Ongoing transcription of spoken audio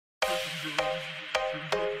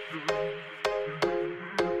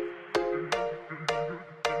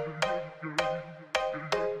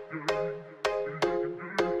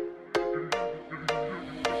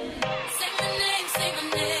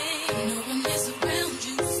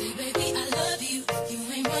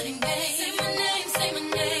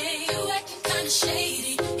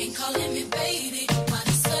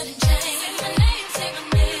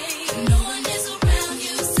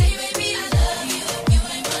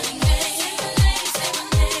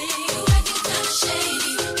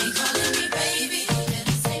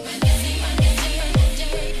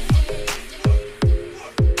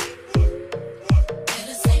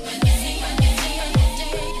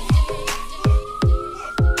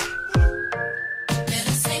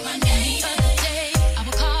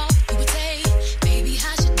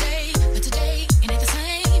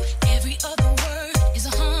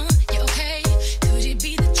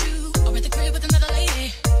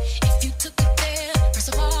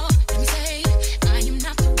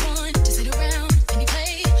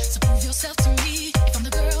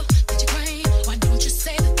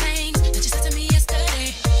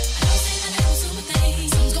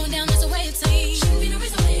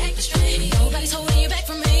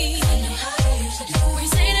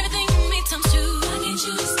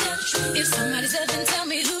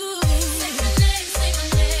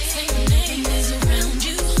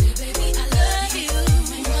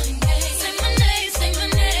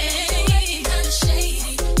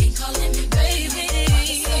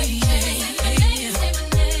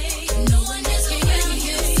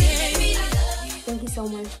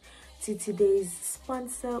today's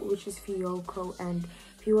sponsor, which is Fiocco. And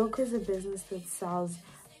Fiocco is a business that sells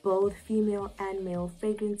both female and male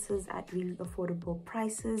fragrances at really affordable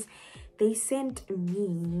prices. They sent me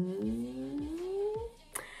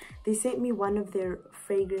one of their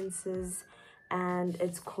fragrances, and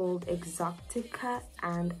it's called Exotica,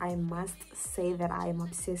 and I must say that I am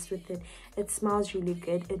obsessed with it. It smells really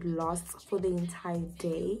good. It lasts for the entire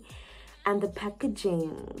day, and the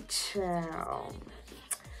packaging, chill.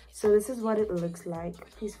 So this is what it looks like.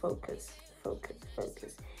 Please focus.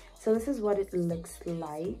 So this is what it looks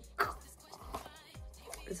like.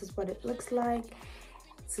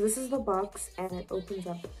 So this is the box, and it opens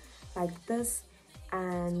up like this,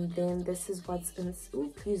 and then this is what's in.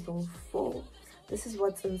 Ooh, please don't fall. This is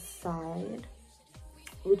what's inside,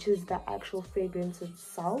 which is the actual fragrance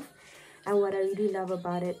itself. And what I really love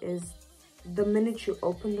about it is the minute you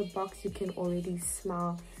open the box, you can already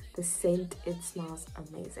smell the scent. It smells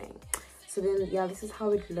amazing. So then, yeah, this is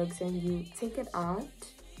how it looks, and you take it out,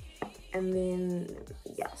 and then,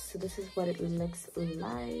 yeah, so this is what it looks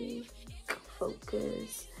like.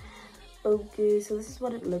 Focus. So this is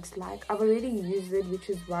what it looks like. I've already used it, which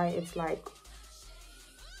is why it's like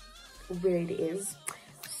where it is.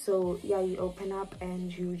 So yeah, you open up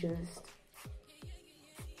and you just,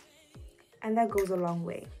 and that goes a long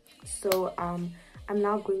way. So I'm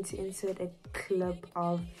now going to insert a clip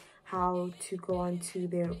of how to go onto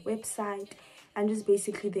their website and just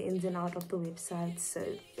basically the ins and out of the website. So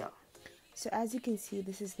yeah, so as you can see,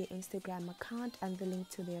 this is their Instagram account, and the link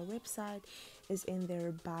to their website is in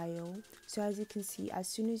their bio. So as you can see, as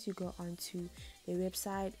soon as you go onto their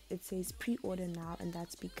website, it says pre-order now, and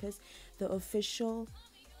that's because the official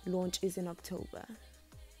launch is in October.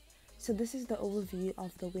 So this is the overview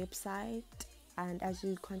of the website, and as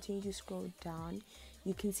you continue to scroll down,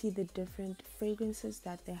 you can see the different fragrances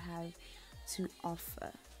that they have to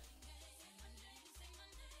offer.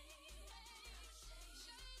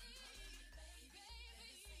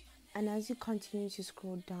 And as you continue to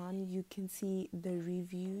scroll down, you can see the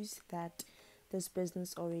reviews that this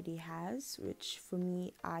business already has, which for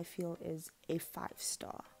me, I feel is a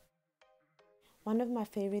 5-star. One of my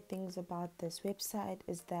favorite things about this website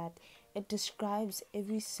is that it describes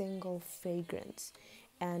every single fragrance,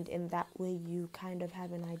 and in that way you kind of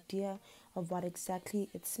have an idea of what exactly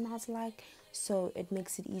it smells like, so it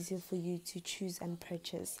makes it easier for you to choose and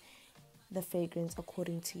purchase the fragrance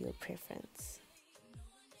according to your preference.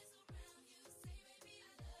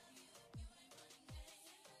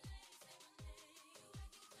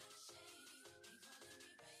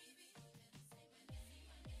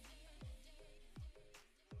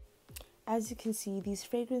 As you can see, these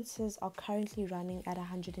fragrances are currently running at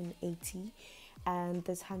 180, and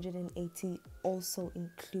this 180 also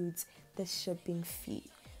includes the shipping fee.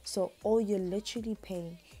 So all you're literally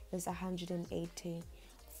paying is 180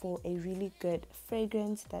 for a really good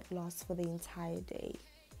fragrance that lasts for the entire day.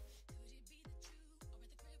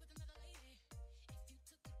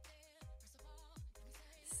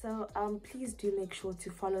 So please do make sure to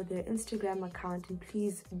follow their Instagram account, and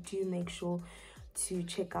please do make sure to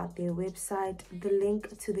check out their website. The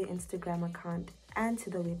link to their Instagram account and to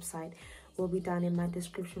the website will be down in my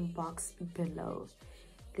description box below.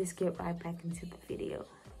 Let's get right back into the video.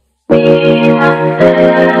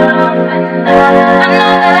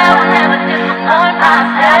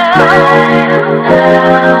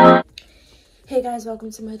 Hey guys,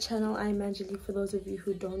 welcome to my channel. I'm Angelique, for those of you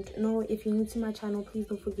who don't know. If you're new to my channel, please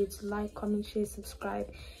don't forget to like, comment, share,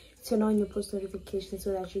 subscribe, turn on your post notifications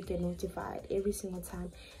so that you get notified every single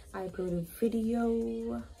time I upload a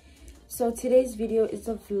video. So today's video is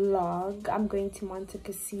a vlog. I'm going to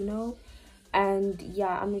Montecasino, and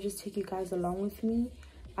yeah, I'm gonna just take you guys along with me.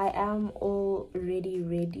 I am already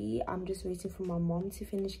ready. I'm just waiting for my mom to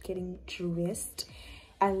finish getting dressed,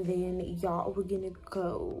 and then yeah, we're gonna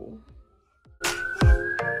go.